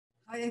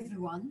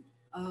everyone.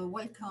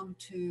 Welcome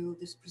to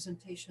this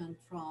presentation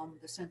from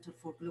the Center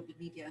for Global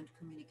Media and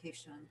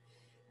Communication.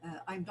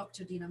 I'm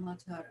Dr. Dina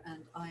Matar,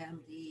 and I am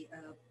the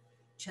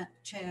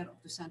chair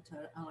of the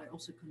center, and I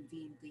also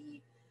convene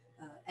the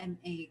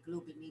MA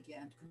Global Media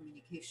and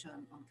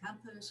Communication on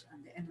campus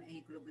and the MA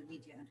Global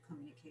Media and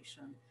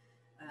Communication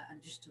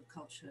and Digital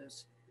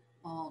Cultures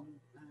on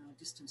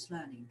distance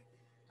learning.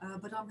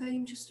 But I'm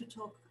going just to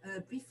talk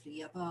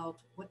briefly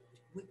about what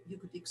you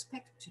could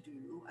expect to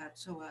do at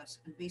SOAS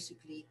and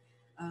basically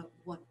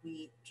what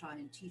we try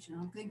and teach. And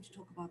I'm going to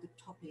talk about the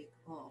topic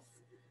of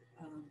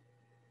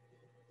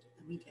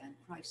media and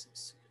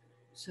crisis.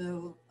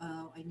 So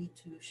I need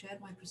to share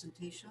my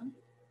presentation.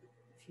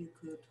 If you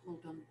could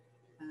hold on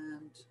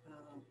and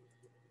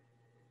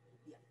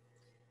yeah.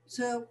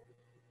 So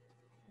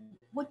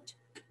what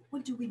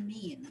do we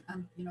mean?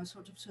 And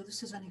so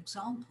this is an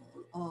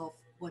example of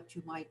what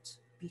you might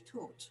be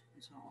taught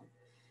and so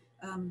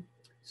on.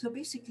 So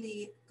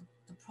basically,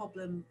 the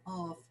problem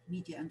of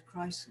media and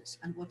crisis,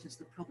 and what is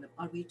the problem?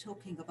 Are we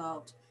talking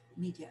about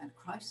media and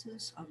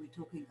crisis? Are we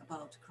talking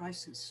about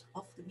crisis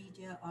of the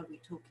media? Are we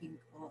talking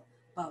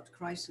about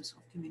crisis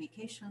of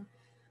communication?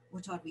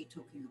 What are we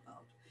talking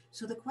about?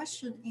 So the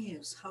question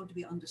is, how do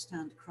we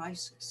understand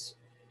crisis?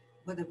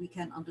 Whether we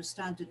can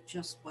understand it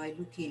just by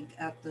looking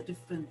at the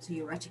different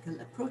theoretical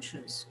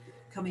approaches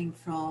coming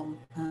from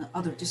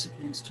other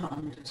disciplines to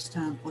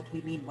understand what we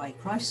mean by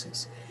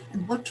crisis,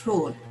 and what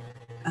role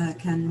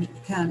can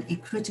a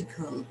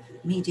critical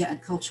media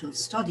and cultural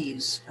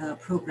studies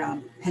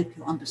program help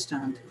you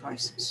understand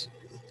crisis?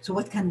 So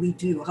what can we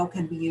do? How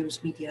can we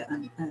use media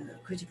and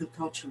critical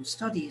cultural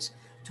studies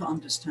to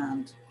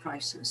understand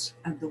crisis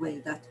and the way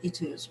that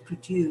it is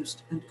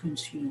produced and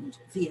consumed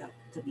via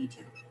the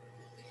media?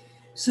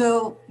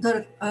 So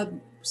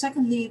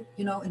secondly,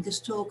 in this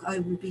talk, I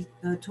will be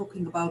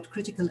talking about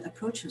critical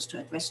approaches to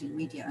addressing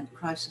media and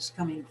crisis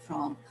coming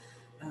from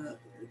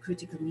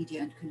critical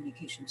media and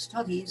communication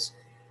studies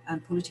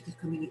and political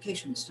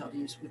communication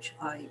studies, which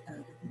I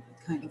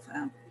kind of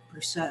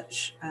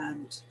research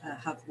and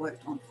have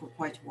worked on for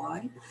quite a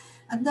while.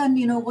 And then,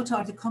 what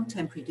are the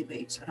contemporary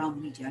debates around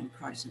media and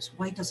crisis?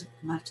 Why does it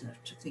matter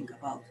to think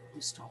about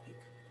this topic?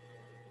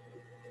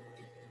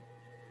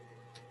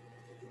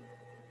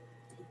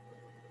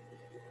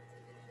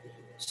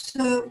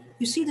 So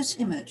you see this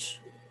image.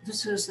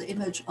 This is the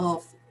image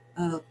of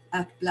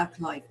at Black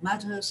Lives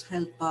Matters,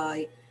 held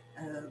by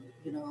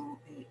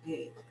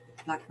a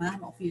black man,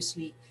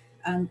 obviously,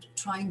 and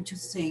trying to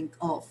think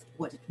of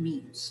what it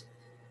means.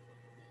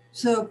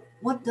 So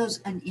what does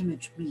an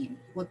image mean?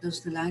 What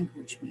does the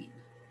language mean?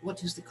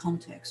 What is the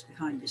context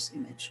behind this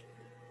image?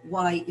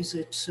 Why is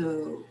it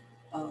so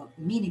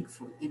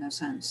meaningful in a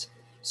sense?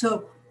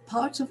 So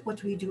part of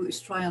what we do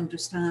is try and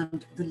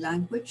understand the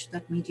language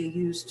that media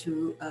use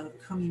to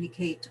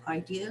communicate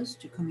ideas,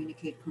 to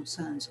communicate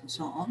concerns, and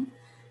so on.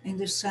 In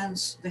this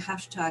sense, the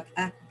hashtag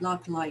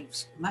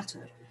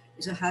 @BlackLivesMatter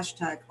is a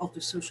hashtag of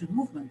the social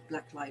movement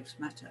Black Lives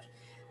Matter.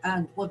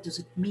 And what does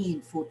it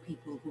mean for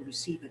people who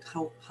receive it?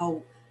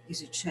 How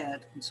is it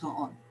shared, and so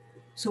on?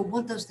 So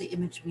what does the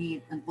image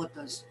mean and what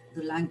does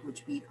the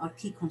language mean are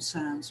key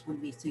concerns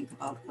when we think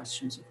about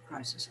questions of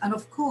crisis. And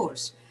of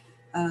course,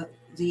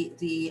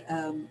 the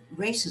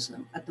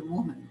racism at the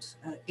moment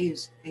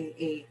is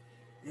a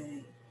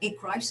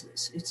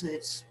crisis.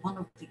 It's one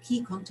of the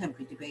key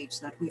contemporary debates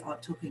that we are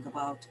talking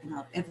about in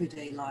our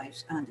everyday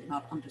lives and in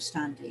our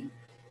understanding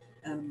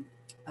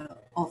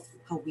of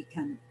how we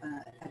can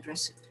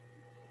address it.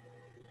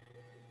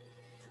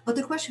 But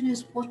the question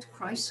is, what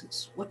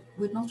crisis?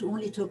 We're not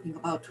only talking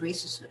about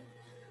racism.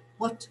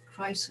 What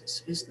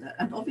crisis is there?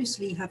 And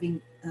obviously,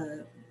 having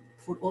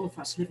for all of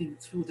us living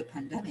through the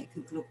pandemic,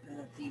 the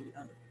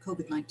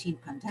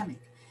COVID-19 pandemic,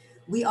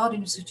 we are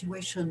in a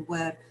situation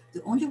where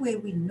the only way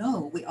we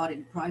know we are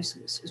in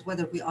crisis is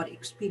whether we are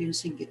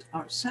experiencing it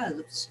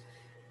ourselves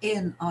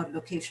in our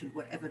location,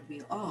 wherever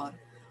we are,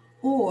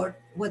 or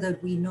whether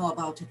we know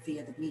about it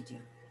via the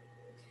media.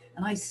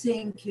 And I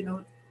think,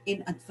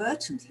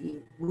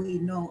 inadvertently, we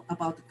know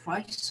about the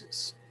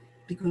crisis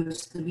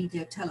because the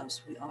media tell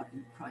us we are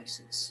in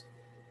crisis.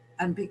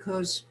 And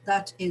because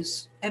that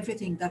is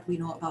everything that we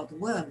know about the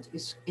world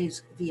is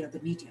via the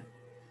media.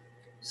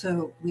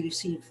 So we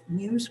receive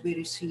news, we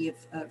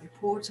receive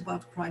reports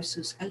about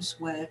crisis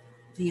elsewhere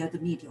via the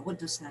media. What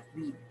does that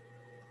mean?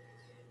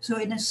 So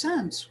in a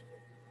sense,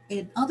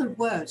 in other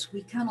words,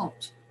 we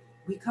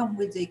come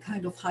with a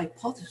kind of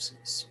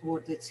hypothesis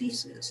or the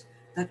thesis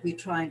that we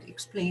try and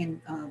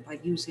explain by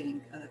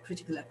using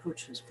critical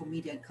approaches for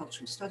media and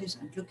cultural studies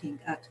and looking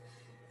at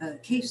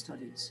case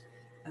studies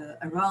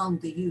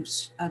around the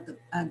use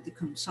and the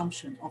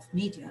consumption of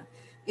media,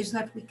 is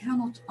that we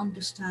cannot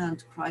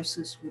understand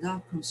crisis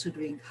without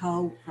considering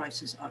how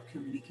crises are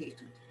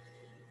communicated.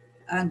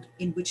 And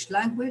in which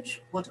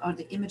language, what are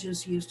the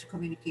images used to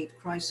communicate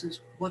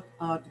crisis, what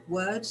are the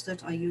words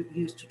that are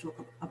used to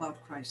talk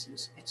about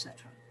crisis,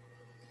 etc.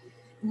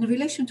 In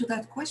relation to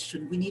that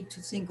question, we need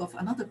to think of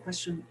another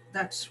question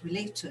that's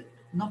related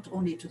not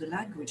only to the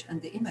language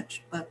and the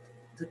image, but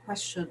the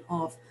question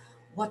of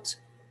what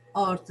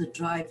are the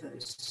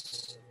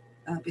drivers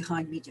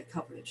behind media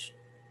coverage?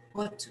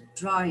 What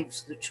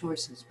drives the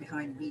choices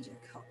behind media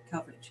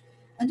coverage?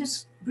 And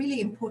it's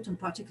really important,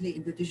 particularly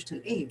in the digital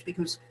age,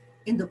 because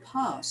in the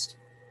past,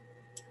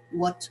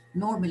 what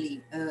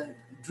normally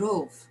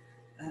drove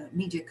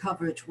media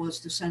coverage was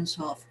the sense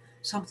of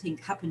something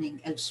happening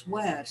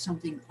elsewhere,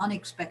 something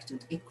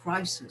unexpected, a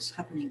crisis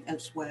happening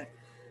elsewhere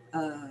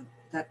uh,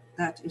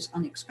 that is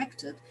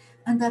unexpected,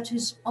 and that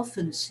is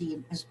often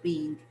seen as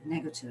being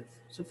negative.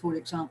 So, for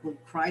example,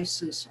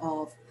 crisis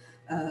of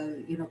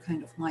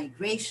kind of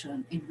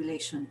migration in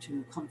relation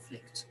to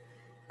conflict,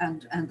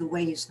 and the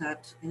ways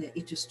that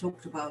it is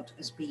talked about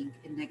as being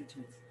a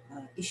negative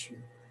issue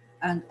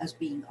and as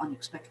being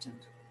unexpected.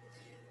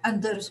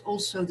 And there's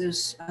also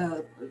this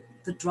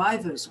the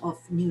drivers of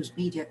news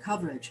media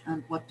coverage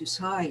and what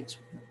decides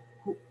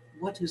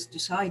what is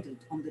decided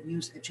on the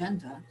news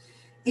agenda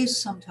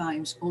is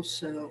sometimes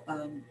also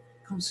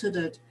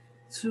considered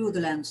through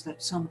the lens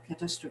that some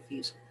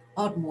catastrophes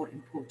are more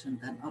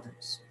important than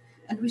others.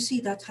 And we see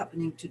that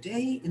happening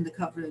today in the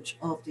coverage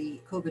of the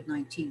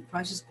COVID-19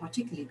 crisis,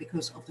 particularly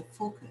because of the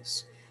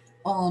focus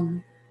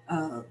on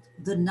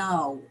the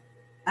now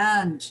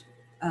and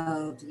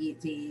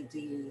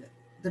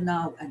the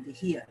now and the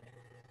here.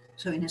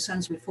 So in a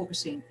sense, we're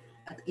focusing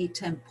at a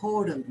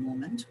temporal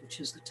moment, which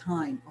is the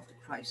time of the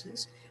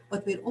crisis,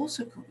 but we're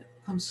also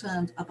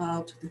concerned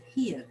about the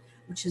here,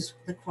 which is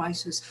the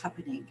crisis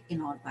happening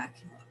in our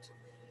backyard.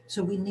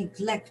 So we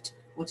neglect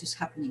what is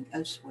happening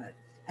elsewhere.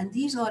 And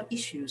these are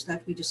issues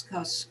that we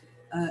discuss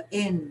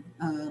in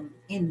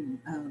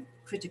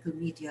critical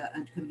media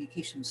and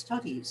communication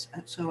studies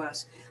at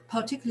SOAS,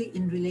 particularly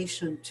in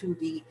relation to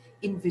the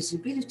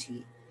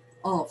invisibility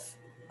of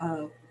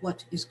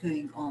what is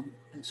going on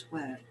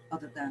elsewhere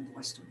other than the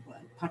Western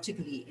world,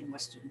 particularly in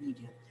Western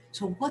media.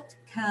 So what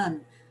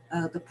can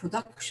the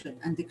production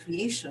and the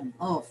creation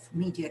of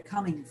media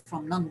coming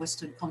from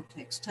non-Western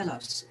contexts tell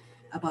us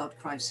about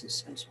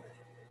crisis elsewhere?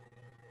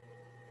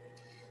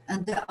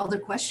 And the other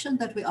question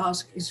that we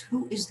ask is,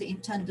 who is the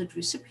intended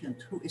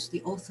recipient? Who is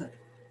the author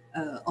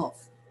of,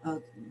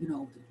 you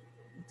know,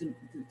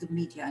 the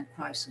media and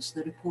crisis,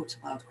 the reports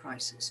about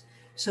crisis?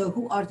 So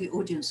who are the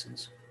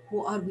audiences?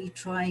 Who are we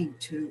trying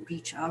to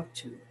reach out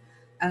to?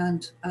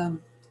 And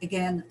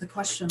again, the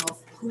question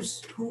of who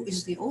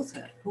is the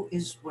author? Who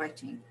is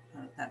writing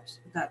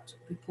that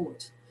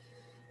report?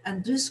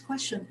 And this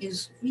question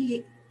is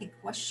really a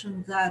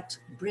question that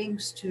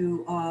brings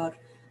to our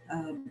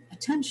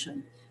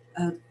attention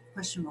a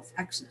question of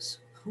access.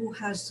 Who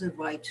has the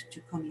right to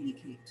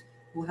communicate?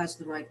 Who has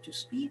the right to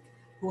speak?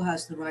 Who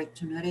has the right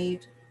to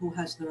narrate? Who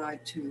has the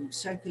right to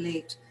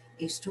circulate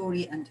a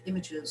story and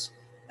images,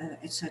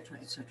 etc.,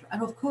 etc.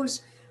 And of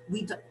course,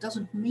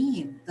 doesn't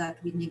mean that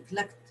we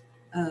neglect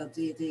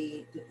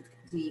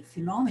the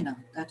phenomena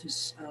that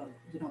is, a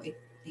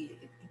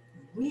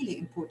really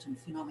important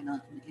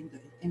phenomena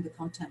in the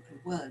contemporary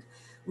world,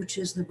 which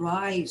is the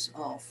rise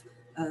of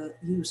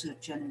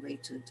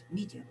user-generated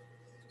media.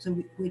 So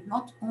we're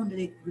not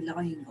only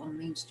relying on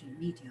mainstream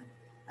media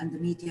and the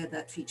media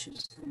that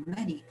reaches the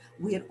many,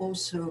 we are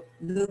also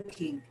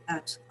looking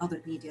at other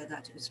media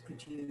that is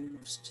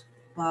produced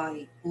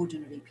by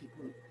ordinary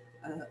people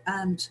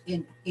and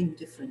in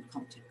different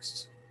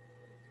contexts.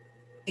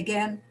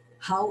 Again,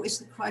 how is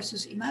the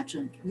crisis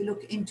imagined? We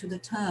look into the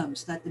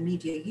terms that the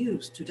media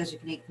use to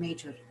designate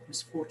major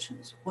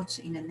misfortunes. What's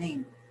in a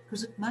name?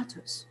 Because it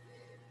matters.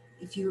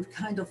 If you're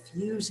kind of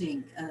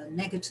using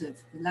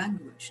negative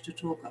language to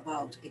talk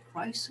about a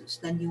crisis,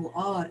 then you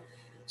are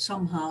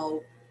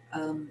somehow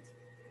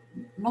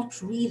not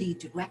really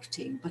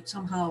directing, but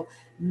somehow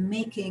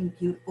making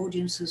your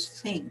audiences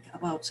think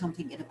about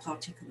something in a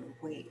particular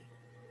way.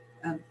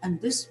 And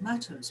this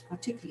matters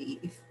particularly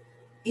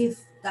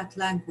if that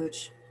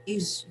language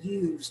is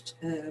used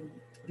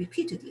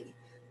repeatedly,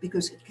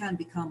 because it can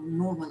become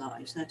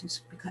normalized, that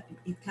is,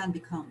 it can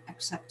become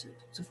accepted.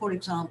 So for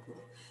example,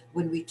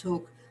 when we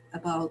talk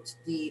about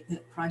the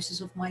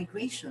crisis of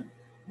migration,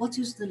 what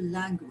is the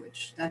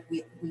language that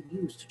we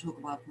use to talk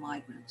about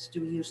migrants?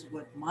 Do we use the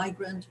word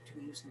migrant? Do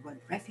we use the word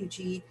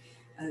refugee?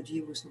 Do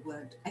you use the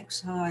word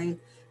exile?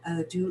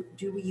 Do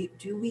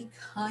we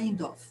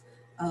kind of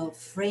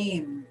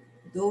frame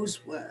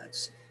those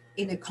words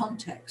in a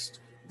context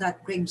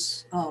that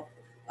brings up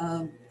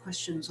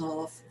questions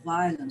of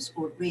violence,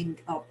 or bring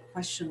up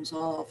questions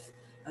of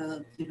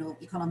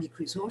economic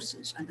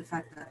resources and the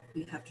fact that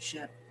we have to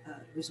share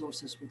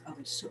resources with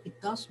others? So it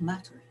does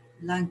matter.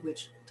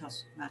 Language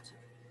does matter.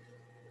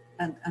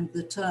 And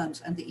the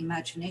terms and the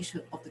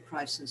imagination of the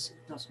crisis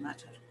does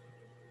matter.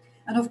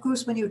 And of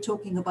course, when you're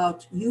talking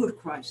about your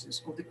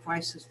crisis or the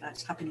crisis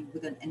that's happening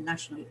within a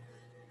national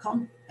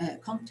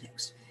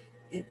context,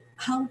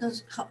 how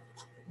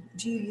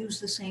do you use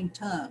the same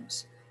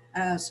terms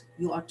as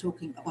you are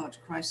talking about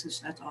crises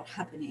that are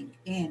happening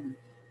in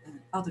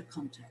other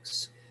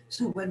contexts?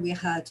 So when we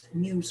had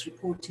news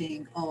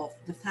reporting of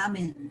the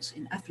famines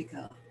in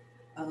Africa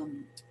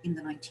in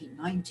the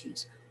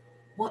 1990s,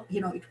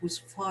 it was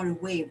far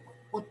away.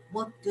 What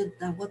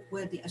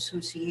were the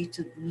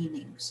associated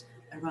meanings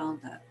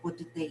around that? What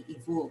did they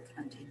evoke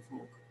and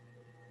invoke?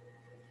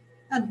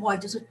 And why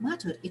does it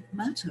matter? It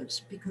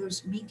matters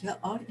because media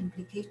are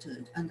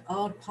implicated and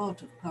are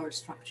part of power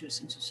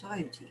structures in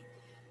society.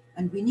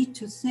 And we need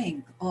to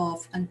think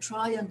of and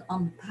try and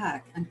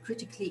unpack and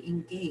critically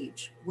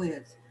engage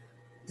with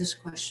this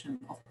question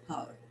of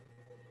power.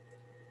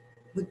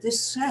 With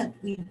this said,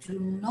 we do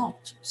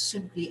not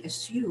simply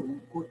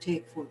assume or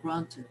take for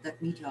granted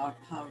that media are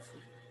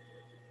powerful.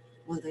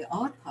 Well, they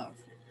are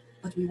powerful,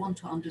 but we want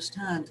to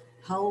understand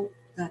how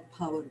that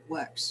power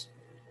works,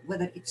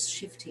 whether it's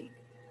shifting,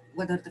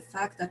 whether the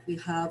fact that we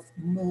have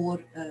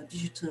more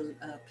digital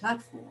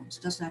platforms,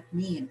 does that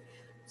mean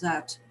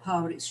that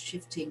power is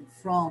shifting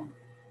from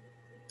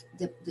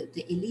the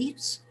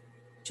elites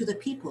to the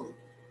people,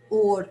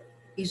 or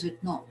is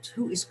it not?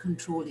 Who is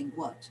controlling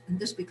what? And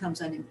this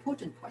becomes an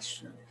important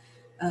question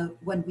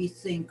when we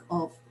think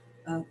of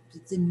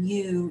the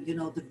new,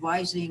 the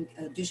rising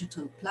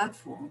digital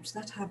platforms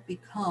that have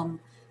become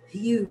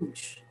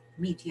huge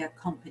media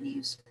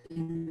companies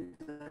in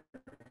their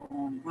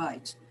own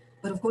right.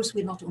 But of course,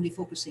 we're not only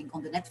focusing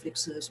on the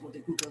Netflixes or the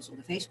Googles or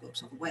the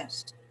Facebooks of the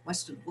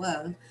Western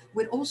world,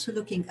 we're also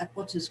looking at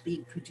what is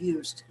being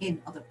produced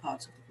in other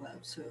parts of the world.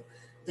 So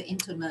the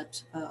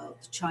internet, the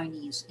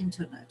Chinese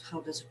internet, how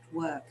does it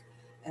work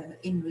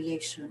in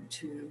relation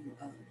to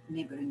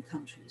neighboring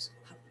countries?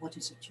 What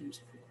is it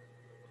used for?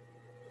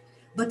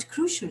 But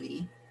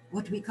crucially,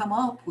 what we come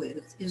up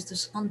with is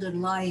this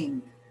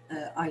underlying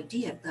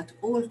idea that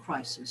all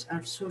crises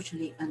are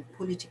socially and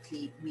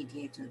politically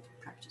mediated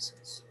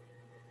practices.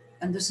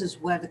 And this is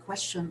where the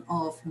question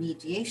of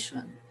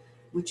mediation,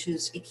 which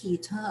is a key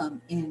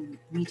term in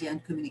media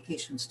and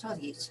communication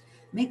studies,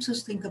 makes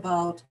us think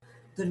about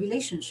the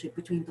relationship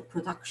between the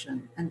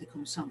production and the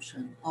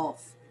consumption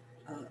of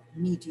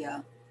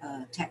media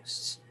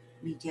texts,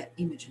 media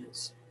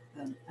images,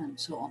 and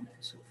so on and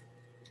so forth.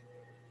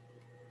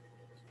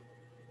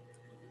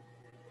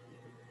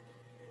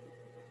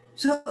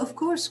 So, of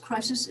course,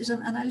 crisis is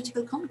an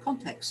analytical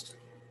context.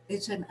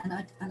 It's an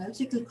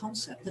analytical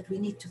concept that we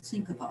need to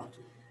think about.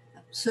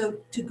 So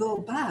to go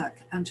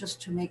back and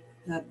just to make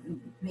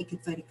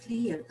it very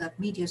clear that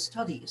media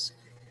studies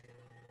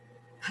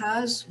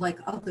has, like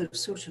other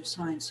social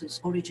sciences,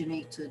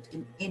 originated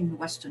in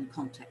Western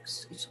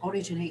contexts. It's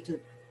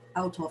originated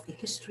out of a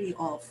history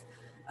of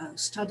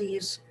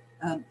studies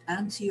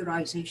and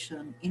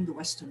theorization in the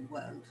Western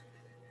world.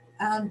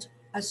 And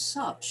as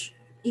such,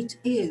 it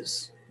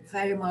is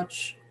very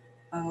much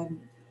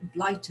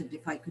blighted,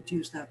 if I could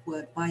use that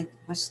word, by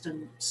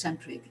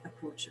Western-centric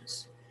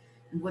approaches.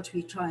 And what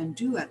we try and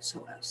do at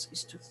SOAS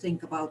is to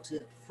think about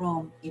it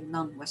from a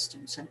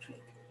non-Western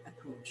centric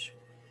approach.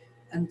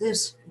 And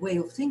this way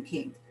of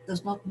thinking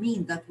does not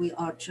mean that we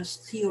are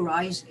just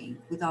theorizing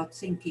without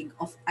thinking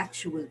of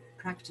actual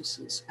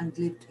practices and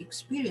lived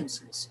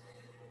experiences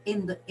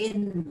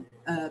in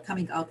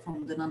coming out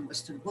from the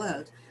non-Western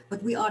world,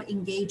 but we are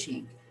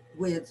engaging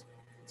with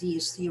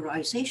these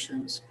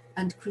theorizations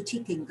and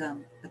critiquing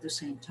them at the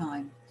same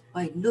time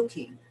by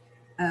looking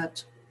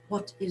at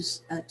what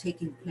is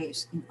taking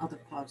place in other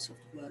parts of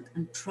the world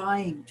and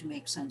trying to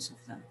make sense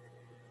of them.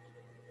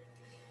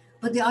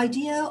 But the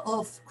idea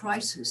of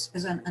crisis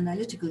as an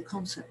analytical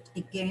concept,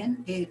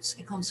 again, it's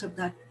a concept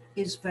that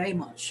is very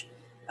much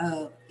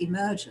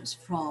emerges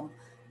from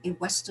a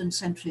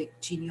Western-centric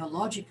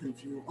genealogical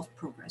view of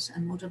progress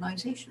and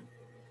modernization.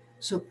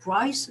 So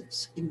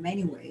crisis, in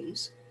many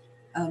ways,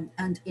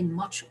 and in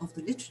much of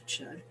the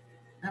literature,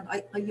 and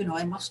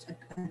I must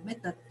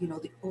admit that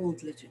the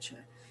old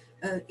literature,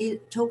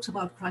 it talks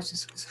about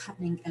crisis as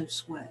happening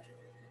elsewhere.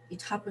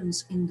 It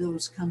happens in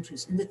those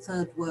countries, in the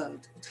third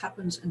world. It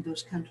happens in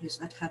those countries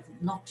that have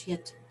not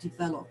yet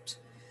developed,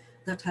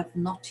 the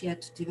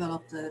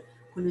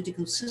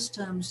political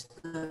systems,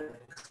 the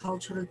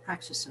cultural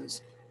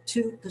practices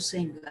to the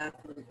same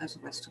level as the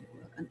Western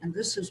world. And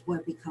this is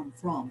where we come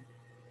from.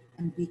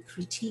 And we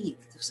critique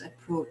this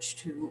approach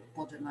to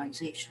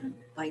modernization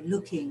by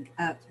looking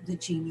at the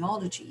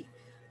genealogy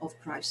of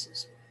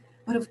crisis.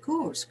 But of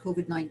course,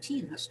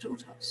 COVID-19 has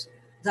taught us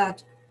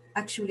that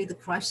actually the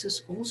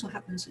crisis also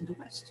happens in the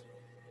West.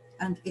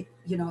 And it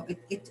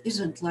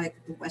isn't like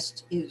the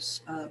West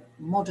is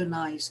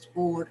modernized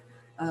or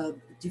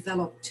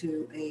developed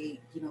to a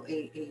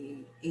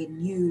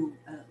new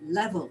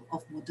level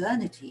of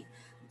modernity.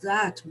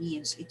 That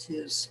means it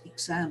is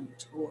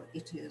exempt, or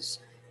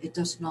it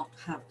does not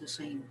have the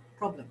same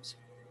problems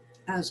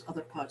as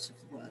other parts of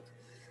the world.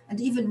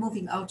 And even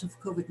moving out of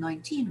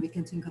COVID-19, we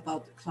can think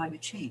about the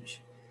climate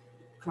change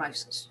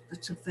crisis.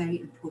 That's a very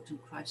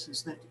important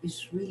crisis that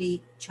is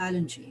really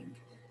challenging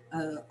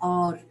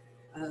our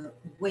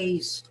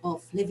ways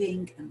of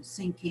living and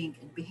thinking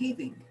and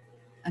behaving,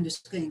 and it's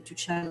going to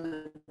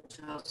challenge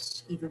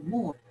us even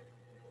more.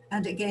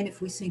 And again,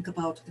 if we think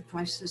about the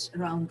crisis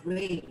around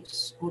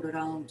race or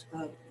around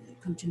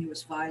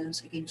continuous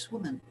violence against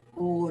women,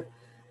 or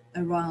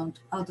around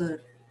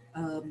other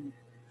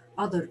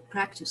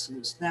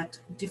practices that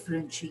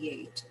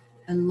differentiate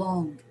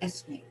along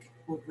ethnic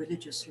or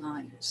religious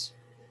lines.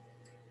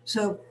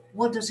 So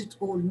what does it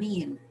all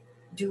mean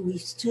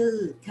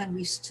can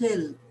we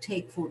still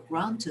take for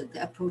granted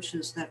the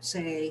approaches that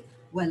say,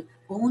 well,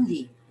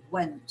 only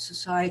when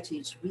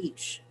societies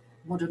reach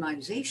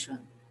modernization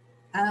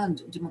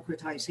and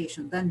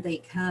democratization, then they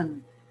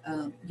can,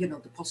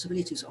 the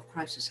possibilities of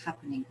crisis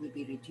happening will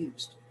be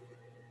reduced.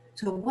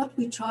 So what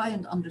we try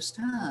and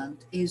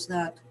understand is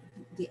that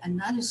the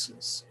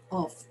analysis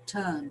of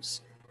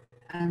terms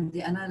and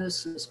the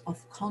analysis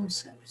of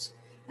concepts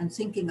and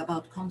thinking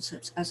about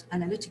concepts as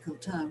analytical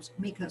terms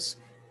make us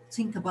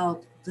think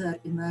about their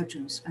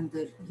emergence and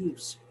their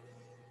use.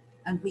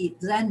 And we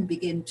then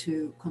begin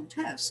to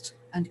contest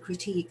and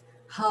critique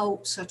how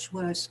such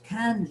words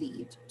can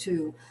lead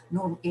to a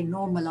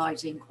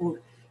normalizing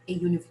or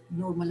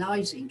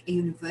normalizing a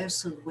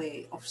universal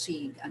way of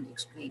seeing and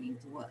explaining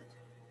the world.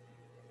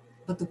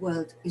 But the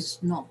world is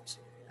not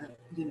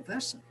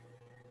universal.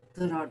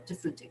 There are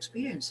different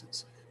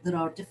experiences, there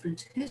are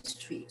different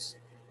histories.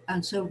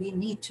 And so we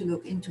need to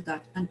look into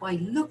that. And by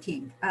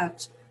looking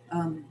at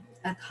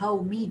how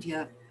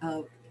media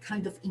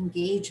kind of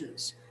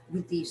engages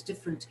with these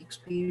different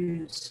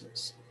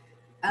experiences,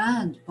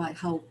 and by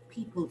how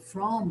people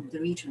from the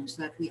regions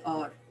that we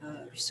are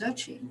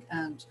researching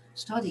and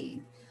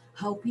studying,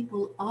 how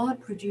people are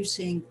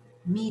producing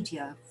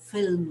media,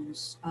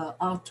 films,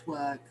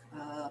 artwork,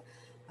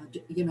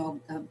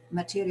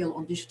 material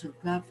on digital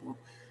platform,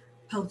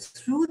 how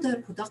through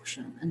their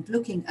production and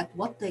looking at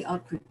what they are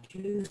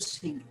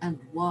producing and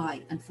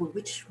why and for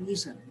which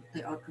reason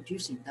they are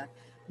producing that,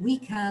 we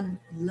can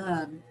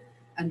learn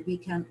and we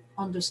can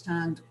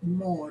understand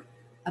more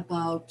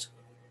about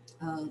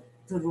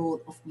the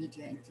role of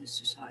media in these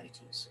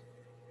societies.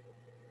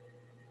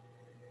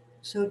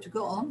 So to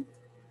go on,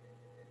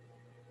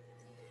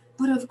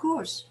 but of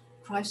course,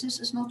 crisis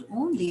is not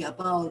only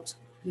about,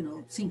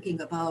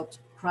 thinking about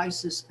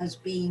crisis as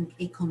being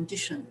a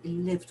condition, a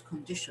lived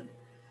condition.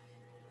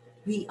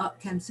 We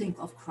can think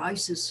of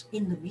crisis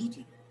in the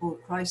media or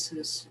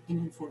crisis in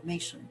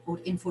information or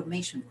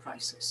information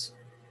crisis.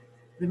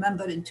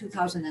 Remember in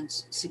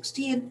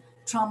 2016,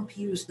 Trump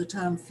used the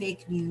term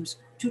fake news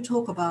to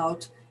talk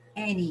about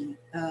any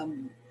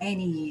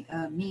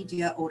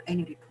media or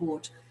any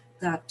report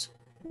that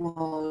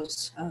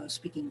was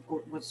speaking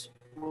or was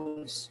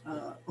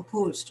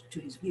opposed to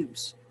his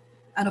views.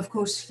 And of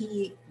course,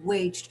 he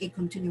waged a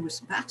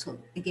continuous battle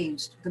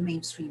against the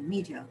mainstream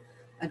media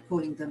and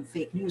calling them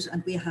fake news.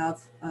 And we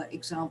have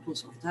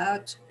examples of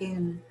that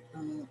in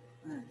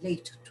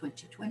late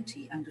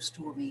 2020 and the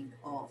storming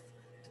of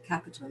the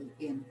Capitol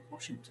in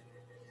Washington.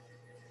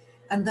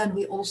 And then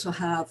we also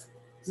have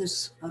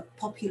this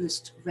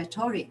populist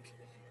rhetoric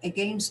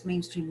against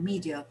mainstream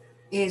media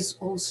is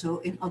also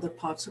in other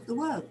parts of the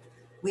world.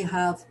 We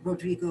have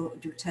Rodrigo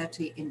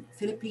Duterte in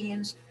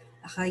Philippines,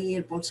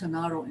 Jair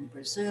Bolsonaro in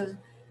Brazil,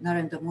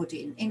 Narendra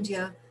Modi in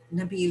India,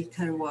 Nabil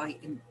Karouai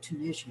in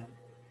Tunisia.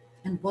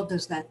 And what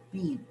does that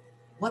mean?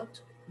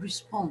 What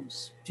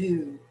response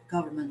do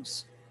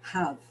governments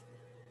have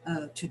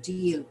to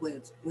deal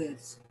with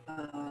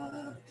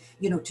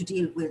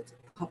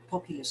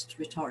populist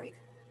rhetoric?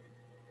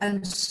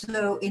 And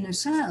so, in a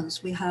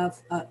sense, we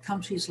have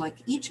countries like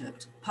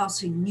Egypt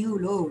passing new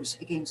laws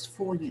against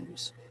false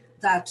news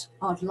that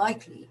are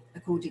likely,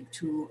 according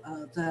to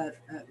their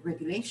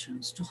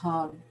regulations, to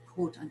harm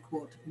quote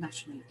unquote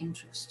national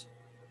interest.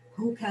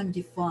 Who can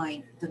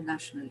define the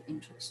national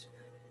interest?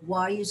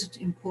 Why is it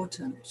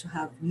important to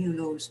have new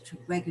laws to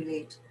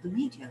regulate the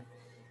media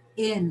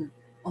in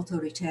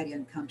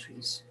authoritarian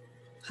countries?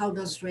 How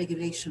does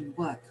regulation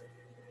work?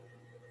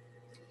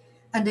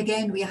 And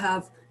again, we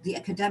have the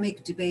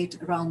academic debate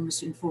around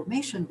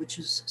misinformation, which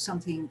is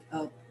something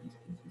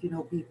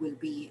we will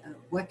be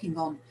working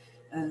on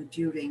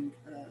during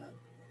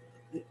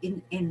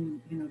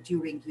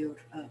during your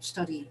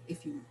study.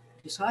 If you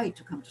decide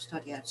to come to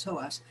study at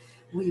SOAS,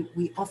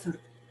 we offer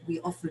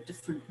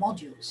different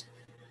modules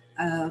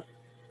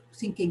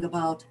thinking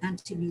about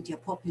anti-media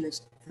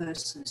populist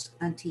versus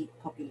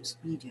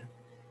anti-populist media.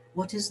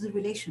 What is the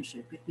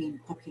relationship between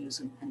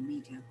populism and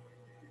media?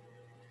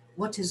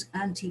 What is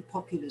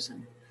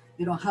anti-populism?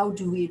 How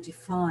do we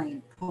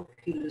define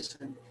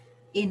populism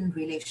in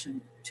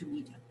relation to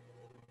media?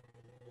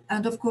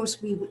 And of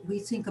course, we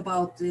think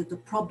about the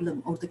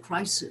problem or the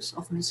crisis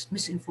of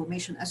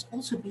misinformation as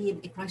also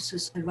being a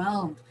crisis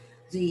around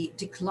the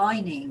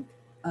declining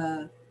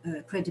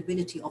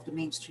credibility of the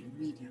mainstream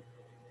media,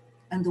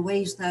 and the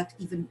ways that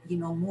even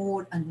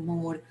more and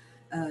more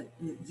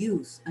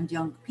youth and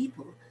young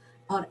people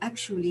are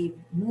actually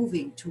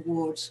moving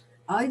towards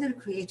either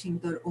creating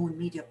their own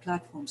media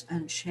platforms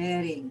and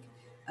sharing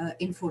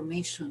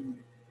information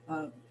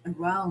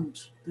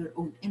around their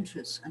own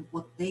interests and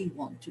what they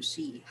want to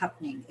see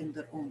happening in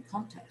their own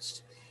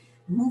context,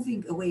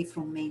 moving away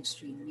from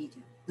mainstream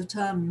media. The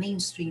term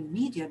mainstream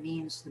media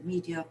means the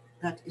media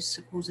that is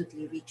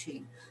supposedly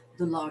reaching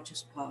the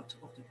largest part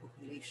of the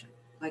population,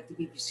 like the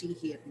BBC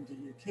here in the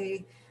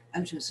UK.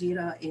 Al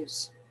Jazeera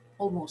is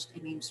almost a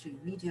mainstream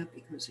media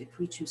because it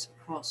reaches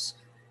across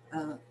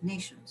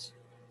nations.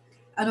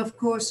 And of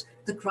course,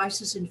 the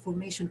crisis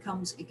information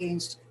comes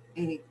against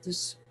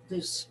this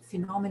this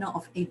phenomena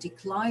of a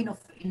decline of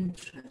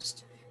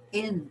interest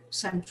in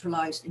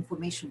centralized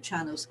information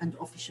channels and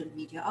official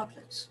media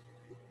outlets.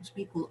 Because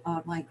people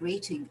are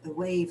migrating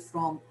away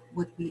from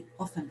what we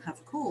often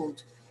have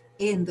called,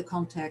 in the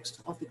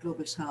context of the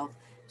Global South,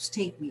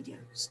 state media,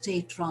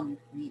 state-run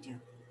media.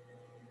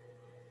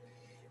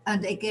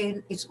 And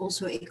again, it's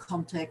also a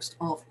context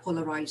of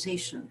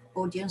polarization,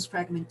 audience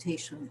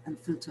fragmentation, and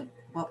filter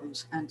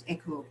bubbles and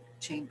echo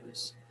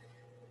chambers.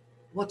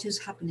 What is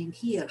happening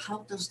here?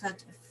 How does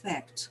that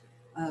affect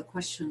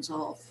questions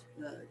of,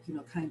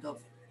 kind of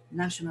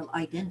national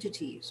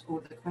identities, or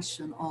the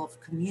question of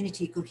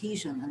community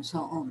cohesion and so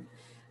on?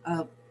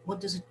 What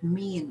does it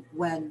mean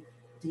when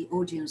the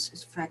audience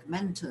is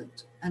fragmented,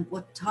 and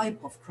what type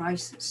of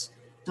crisis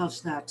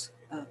does that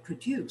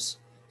produce?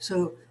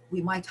 So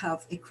we might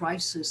have a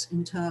crisis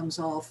in terms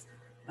of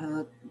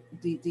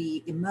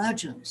the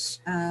emergence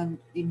and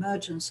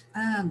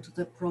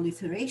the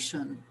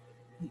proliferation.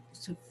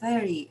 It's a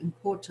very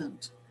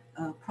important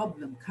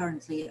problem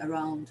currently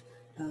around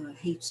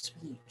hate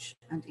speech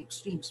and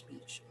extreme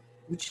speech,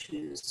 which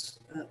is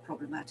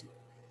problematic.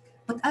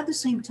 But at the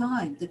same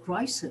time, the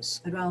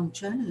crisis around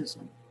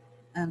journalism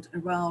and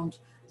around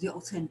the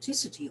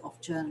authenticity of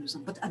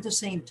journalism, but at the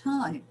same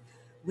time,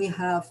 we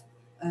have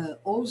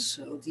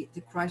also the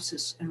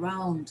crisis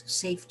around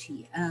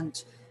safety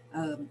and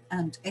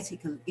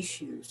ethical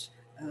issues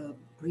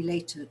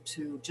related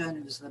to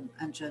journalism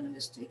and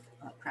journalistic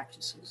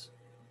practices.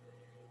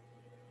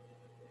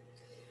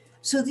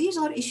 So these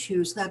are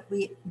issues that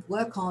we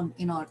work on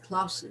in our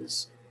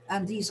classes,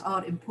 and these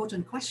are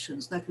important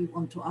questions that we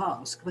want to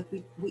ask, but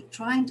we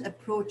try and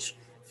approach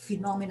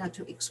phenomena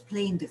to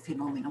explain the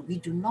phenomena. We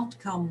do not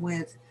come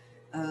with,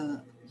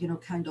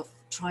 kind of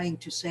trying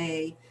to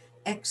say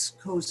X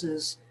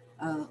causes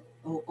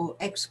or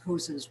X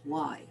causes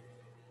Y.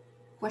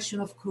 Question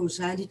of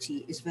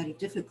causality is very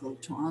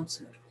difficult to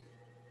answer,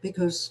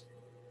 because,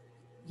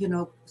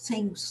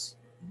 things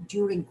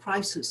during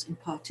crisis in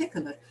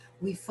particular,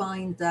 we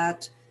find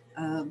that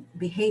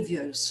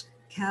behaviors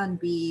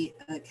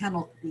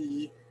cannot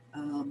be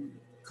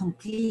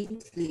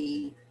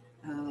completely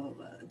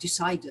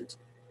decided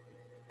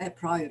a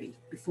priori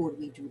before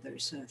we do the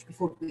research,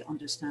 before we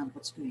understand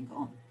what's going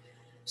on.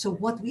 So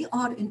what we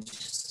are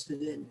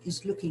interested in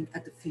is looking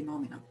at the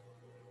phenomena,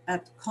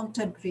 at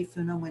contemporary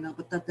phenomena,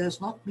 but that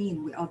does not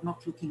mean we are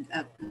not looking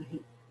at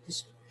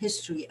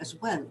history as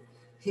well,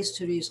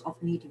 histories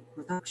of media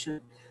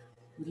production.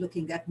 We're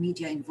looking at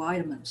media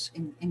environments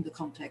in the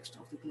context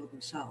of the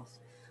Global South.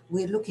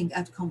 We're looking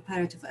at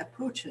comparative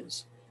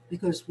approaches,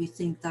 because we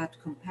think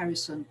that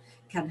comparison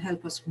can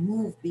help us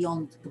move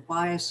beyond the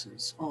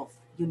biases of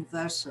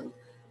universal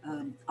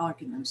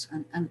arguments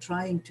and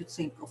trying to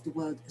think of the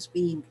world as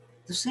being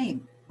the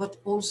same, but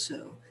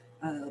also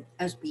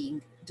as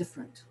being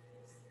different.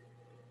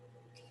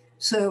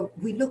 So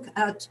we look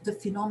at the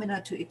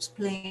phenomena to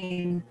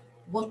explain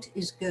what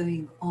is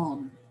going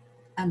on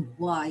and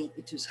why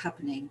it is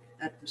happening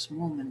at this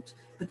moment,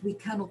 but we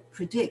cannot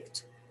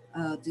predict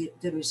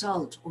the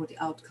result or the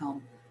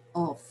outcome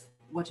of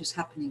what is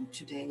happening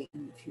today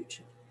in the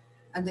future.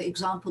 And the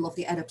example of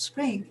the Arab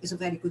Spring is a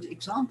very good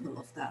example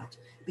of that,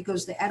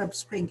 because the Arab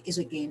Spring is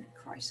again a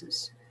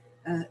crisis.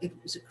 It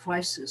was a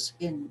crisis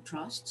in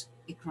trust,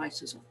 a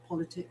crisis of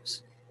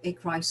politics, a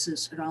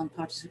crisis around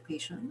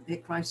participation, a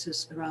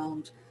crisis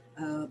around,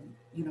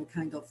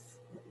 kind of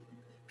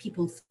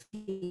people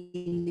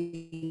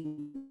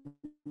feeling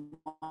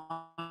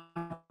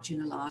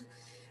marginalized.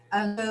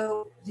 And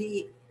so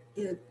the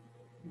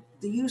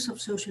use of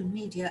social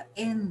media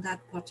in that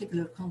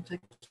particular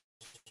context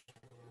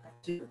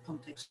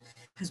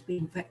has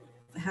been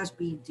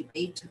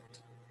debated.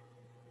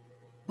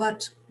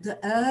 But the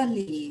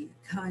early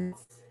kind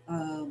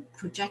of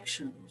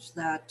projections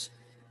that,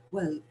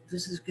 well,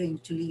 this is going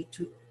to lead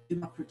to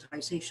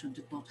democratization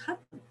did not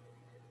happen.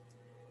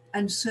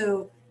 And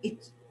so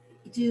it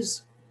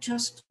is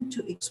just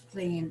to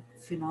explain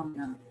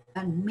phenomena,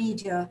 and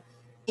media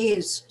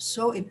is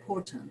so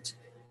important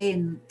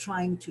in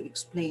trying to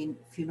explain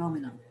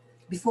phenomena.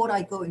 Before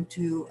I go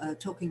into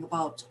talking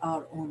about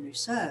our own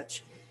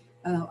research,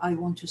 I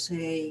want to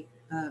say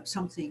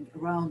something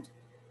around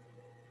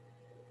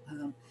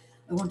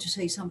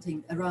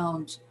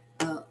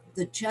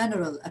the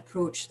general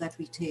approach that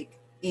we take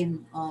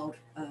in our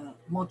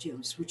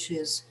modules, which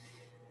is,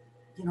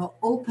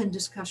 open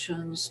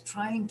discussions,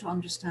 trying to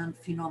understand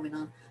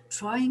phenomena,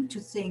 trying to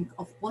think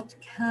of what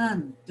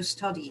can the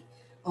study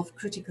of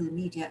critical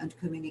media and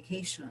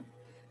communication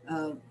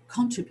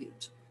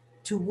contribute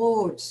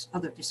towards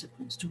other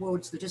disciplines,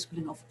 towards the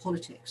discipline of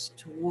politics,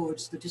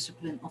 towards the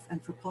discipline of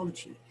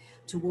anthropology,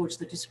 towards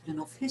the discipline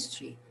of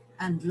history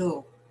and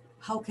law.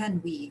 How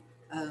can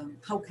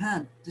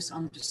this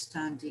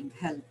understanding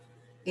help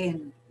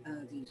in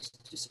these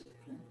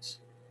disciplines?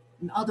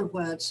 In other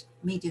words,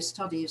 media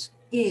studies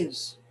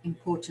is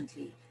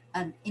importantly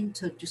an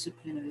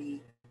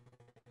interdisciplinary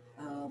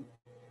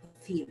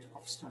field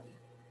of study.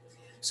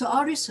 So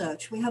our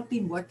research, we have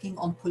been working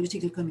on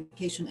political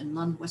communication in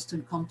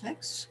non-Western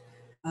contexts.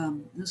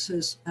 This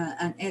is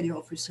an area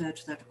of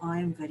research that I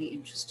am very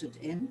interested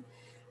in.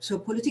 So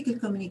political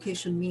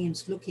communication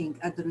means looking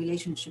at the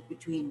relationship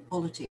between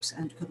politics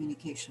and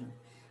communication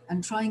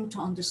and trying to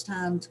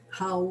understand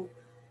how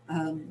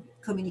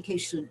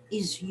communication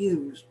is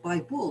used by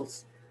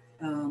both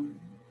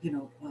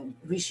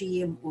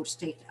regime or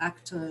state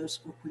actors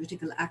or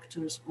political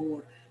actors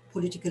or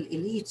political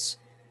elites,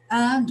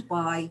 and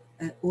by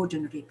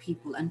ordinary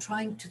people, and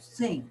trying to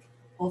think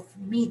of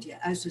media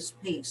as a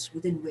space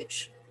within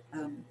which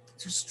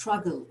to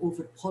struggle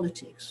over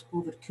politics,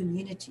 over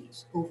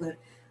communities, over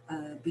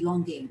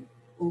belonging,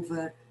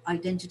 over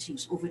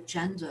identities, over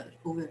gender,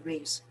 over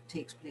race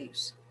takes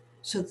place.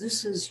 So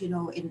this is,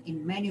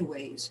 in many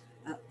ways,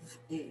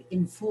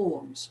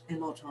 informs a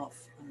lot of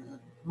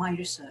my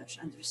research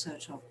and the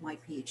research of my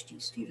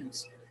PhD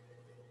students.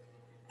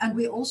 And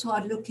we also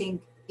are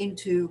looking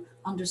into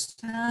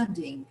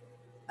understanding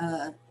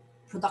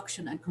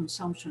production and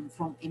consumption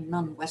from a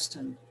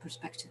non-Western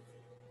perspective.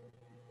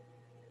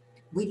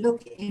 We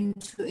look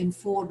into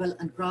informal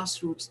and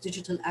grassroots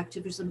digital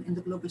activism in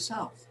the Global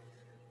South.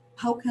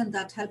 How can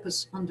that help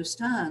us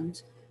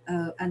understand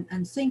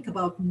and think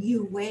about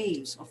new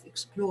ways of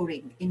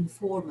exploring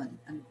informal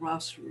and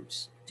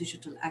grassroots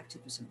digital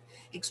activism,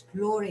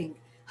 exploring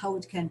how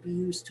it can be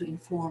used to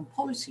inform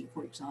policy,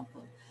 for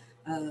example,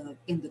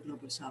 in the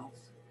Global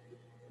South.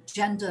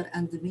 Gender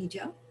and the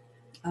media,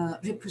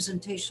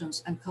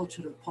 representations and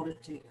cultural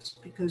politics,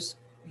 because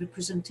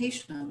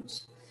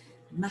representations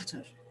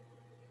matter.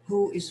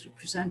 Who is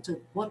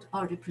represented? What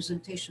are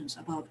representations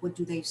about? What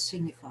do they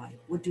signify?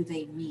 What do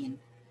they mean?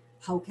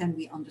 How can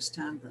we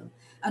understand them?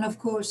 And of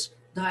course,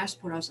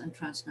 diasporas and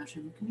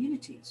transnational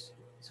communities.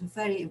 It's a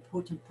very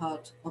important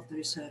part of the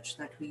research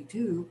that we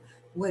do,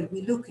 where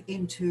we look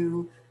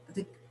into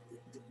the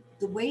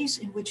ways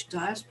in which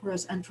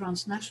diasporas and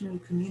transnational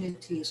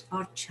communities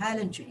are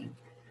challenging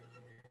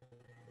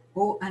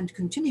and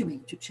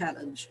continuing to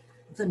challenge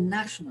the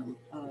national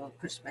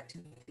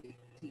perspective,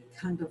 the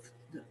kind of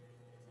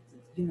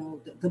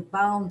the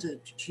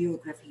bounded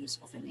geographies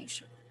of a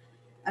nation.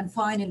 And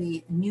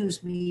finally,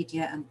 news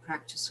media and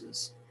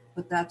practices.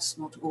 But that's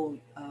not all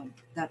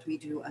that we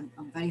do. And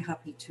I'm very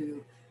happy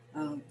to,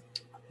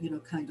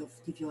 kind of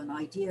give you an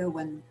idea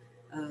when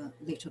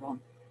later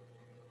on.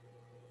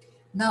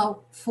 Now,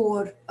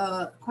 for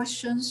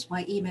questions,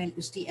 my email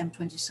is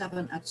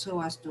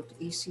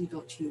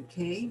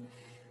dm27@soas.ac.uk.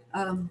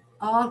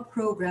 Our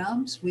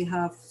programs, we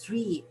have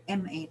 3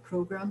 MA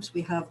programs.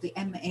 We have the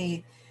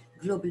MA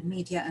Global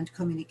Media and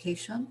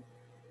Communication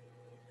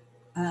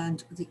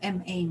and the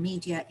MA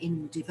Media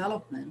in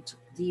Development.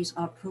 These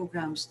are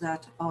programs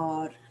that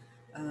are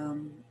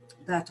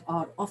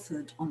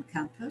offered on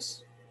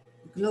campus.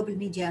 Global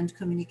Media and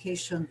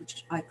Communication,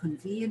 which I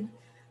convene,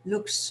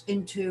 looks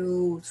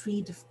into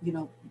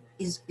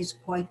is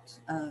quite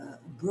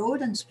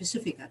broad and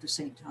specific at the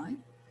same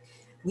time.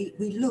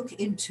 We look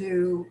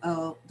into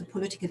the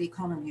political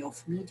economy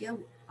of media,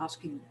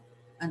 asking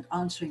and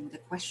answering the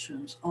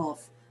questions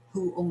of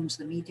who owns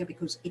the media,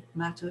 because it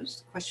matters.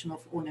 The question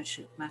of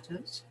ownership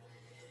matters.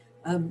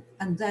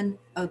 And then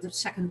the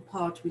second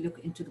part, we look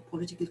into the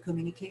political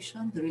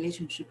communication, the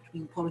relationship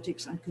between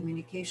politics and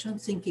communication,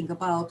 thinking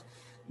about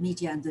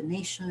media and the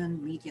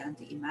nation, media and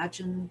the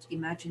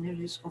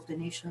imaginaries of the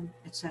nation,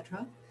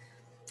 etc.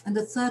 And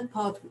the third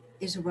part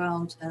is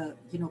around,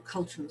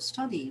 cultural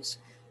studies,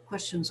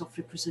 questions of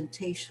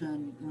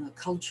representation,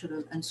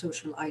 cultural and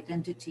social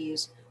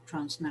identities,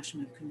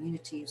 transnational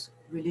communities,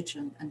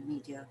 religion and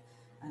media,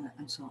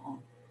 and so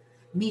on.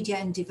 Media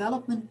in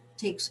Development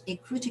takes a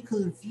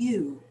critical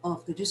view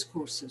of the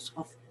discourses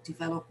of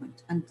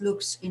development and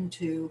looks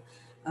into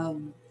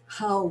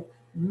how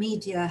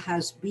media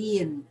has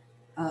been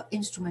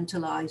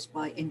instrumentalized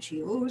by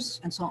NGOs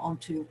and so on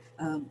to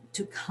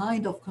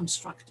kind of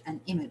construct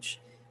an image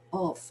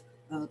of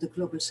the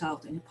Global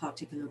South in a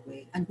particular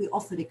way. And we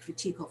offer a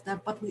critique of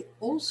that, but we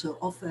also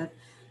offer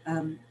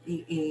a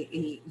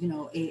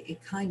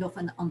kind of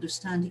an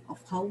understanding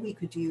of how we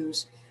could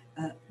use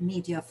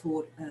media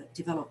for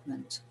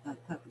development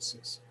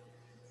purposes.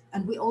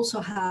 And we also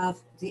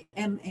have the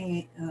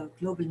MA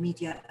Global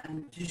Media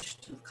and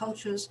Digital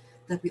Cultures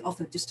that we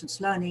offer distance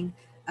learning,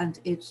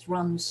 and it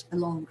runs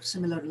along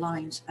similar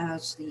lines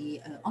as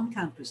the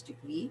on-campus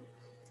degree,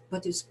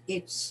 but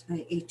it's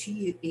a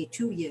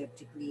two-year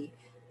degree,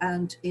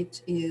 and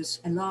it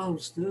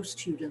allows those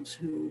students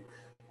who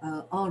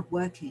are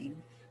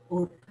working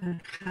or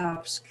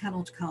perhaps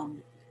cannot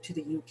come to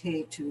the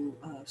UK to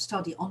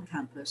study on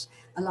campus,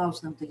 allows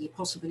them the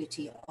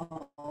possibility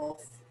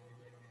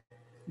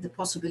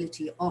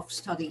of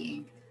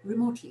studying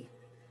remotely.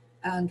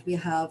 And we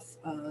have,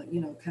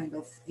 kind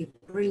of a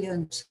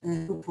brilliant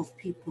group of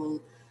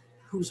people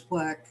whose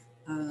work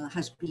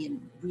has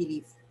been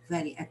really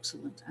very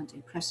excellent and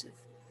impressive.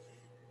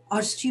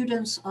 Our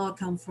students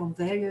come from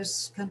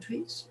various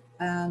countries,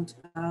 and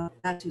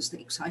that is the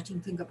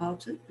exciting thing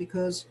about it,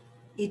 because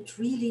it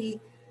really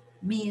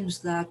means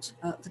that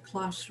the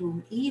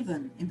classroom,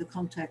 even in the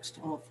context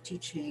of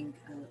teaching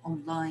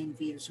online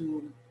via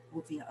Zoom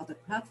or via other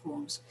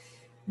platforms,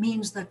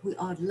 means that we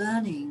are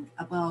learning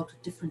about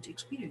different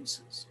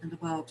experiences and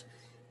about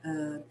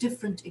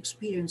different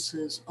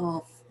experiences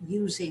of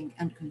using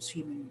and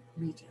consuming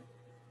media.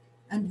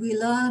 And we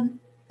learn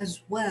as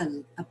well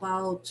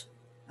about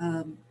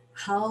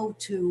how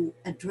to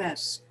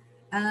address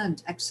and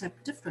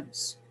accept difference,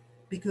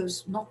 because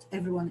not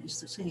everyone is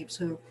the same.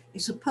 So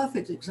it's a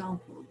perfect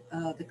example.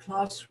 The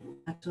classroom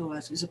at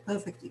SOAS is a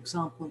perfect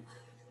example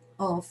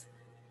of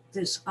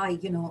this,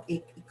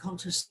 a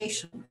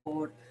contestation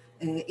or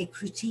a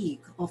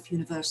critique of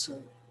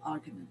universal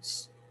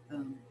arguments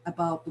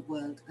about the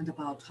world and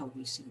about how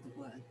we see the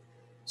world.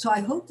 So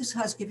I hope this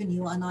has given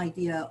you an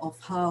idea of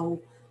how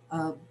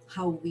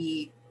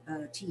we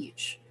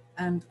teach,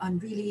 and I'm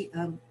really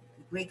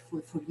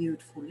grateful for you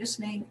for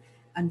listening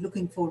and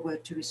looking forward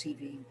to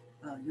receiving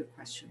your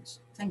questions.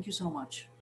 Thank you so much.